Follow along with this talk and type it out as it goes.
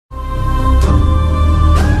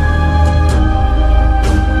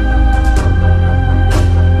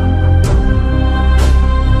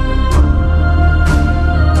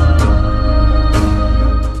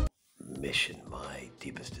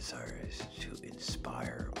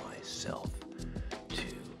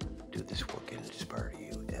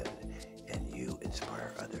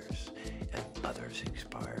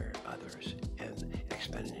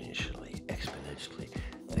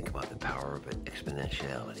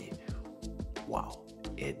potentiality, wow,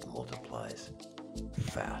 it multiplies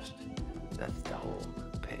fast. That's the whole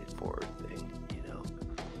pay it forward thing, you know.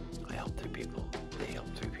 I help 3 people, they help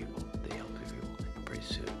 3 people, they help 3 people, and pretty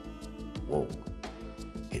soon, whoa,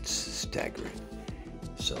 it's staggering.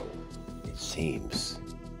 So it seems,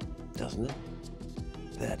 doesn't it,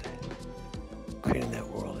 that creating that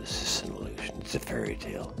world is just an illusion. It's a fairy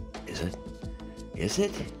tale. Is it? Is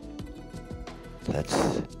it? Let's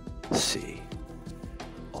see.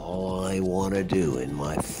 All I want to do in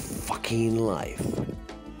my fucking life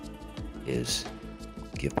is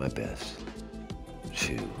give my best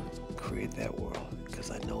to create that world,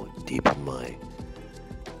 because I know it deep in my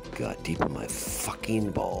gut, deep in my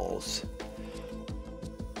fucking balls,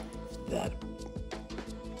 that,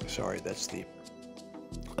 sorry, that's the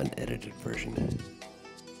unedited version,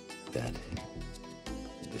 that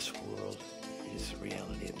this world is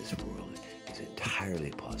reality, and this world is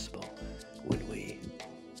entirely possible when we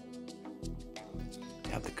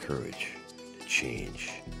have the courage to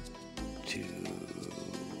change, to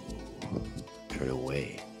turn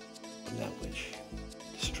away from that which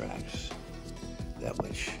distracts, that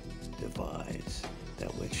which divides,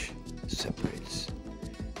 that which separates,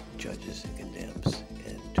 judges and condemns,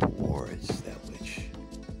 and towards that which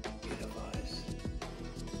unifies,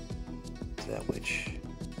 to that which,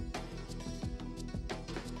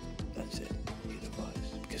 that's it,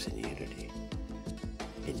 unifies. Because in unity,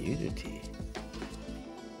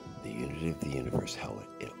 the unity of the universe, how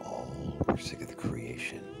it all works together,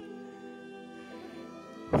 creation,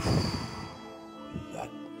 that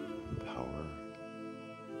power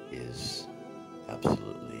is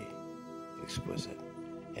absolutely exquisite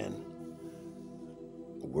and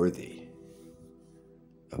worthy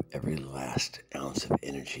of every last ounce of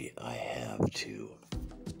energy I have to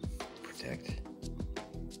protect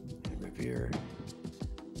and revere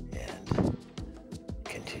and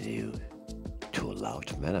continue to allow it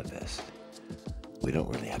to manifest. We don't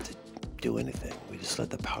really have to do anything. We just let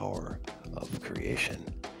the power of creation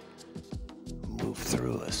move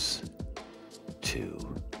through us to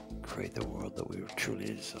create the world that we truly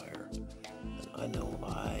desire. And I know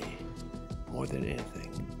I, more than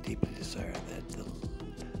anything, deeply desire that the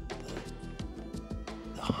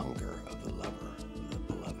hunger of the lover, the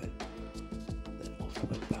beloved, that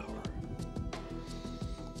ultimate power.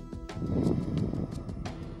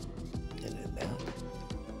 And in that,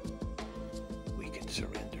 we can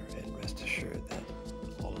surrender and rest assured that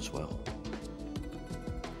all is well.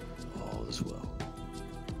 All is well.